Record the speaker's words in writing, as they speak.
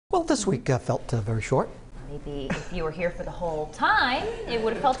Well, this week felt very short. Maybe if you were here for the whole time, it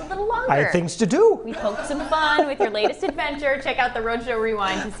would have felt a little longer. I had things to do. We poked some fun with your latest adventure. Check out the Rhode Show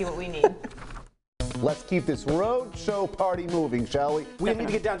Rewind to see what we need. Let's keep this Rhode Show party moving, shall we? We need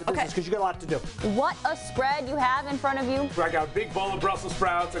to get down to business because you got a lot to do. What a spread you have in front of you. I got a big bowl of Brussels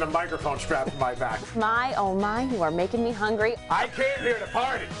sprouts and a microphone strapped to my back. My, oh my, you are making me hungry. I came here to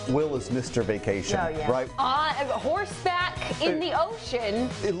party. Will is Mr. Vacation, Oh, yeah. right? Horseback in the ocean.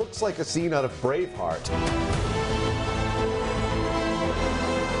 It looks like a scene out of Braveheart.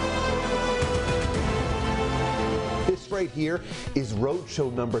 This right here is Rhode Show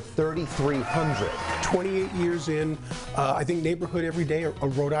number 3300. 28 years in, I think neighborhood every day, a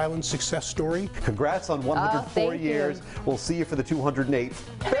Rhode Island success story. Congrats on 104 thank years. you. We'll see you for the 208th.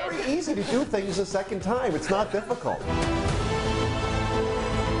 Very easy to do things a second time. It's not difficult.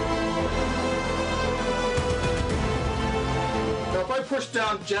 Now, if I push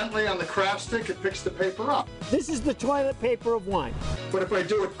down gently on the craft stick, it picks the paper up. This is the toilet paper of wine. But if I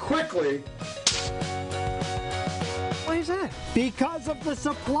do it quickly, Why is that? Because of the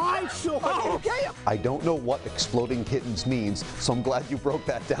supply shortage. I don't know what exploding kittens means, so I'm glad you broke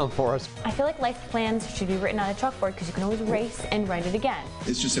that down for us. I feel like life plans should be written on a chalkboard because you can always erase and write it again.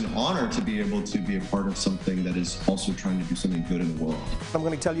 It's just an honor to be able to be a part of something that is also trying to do something good in the world. I'm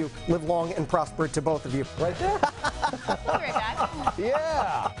going to tell you, live long and prosper to both of you. Right there? Be right back.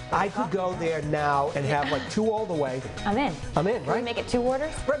 Yeah. I could go there now and have like 2 all the way. I'm in. I'm in, Can we right? make it 2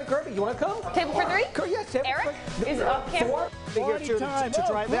 orders? Brendan Kirby, you want to come? Table for 3? Yes, table Eric? for Is it off camera? 4? Party time. To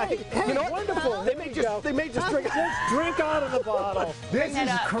try that. Hey, You know what? wonderful. They may just drink. Just drink out of the bottle. This it is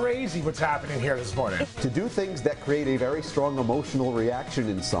up. crazy what's happening here this morning. To do things that create a very strong emotional reaction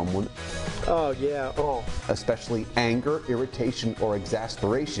in someone, Oh, yeah. Oh. especially anger, irritation, or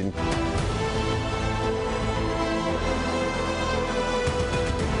exasperation,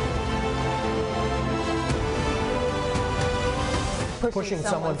 Pushing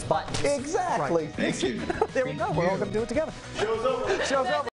someone's buttons. exactly. Thank you. There we go. We're all going to do it together. Show's over.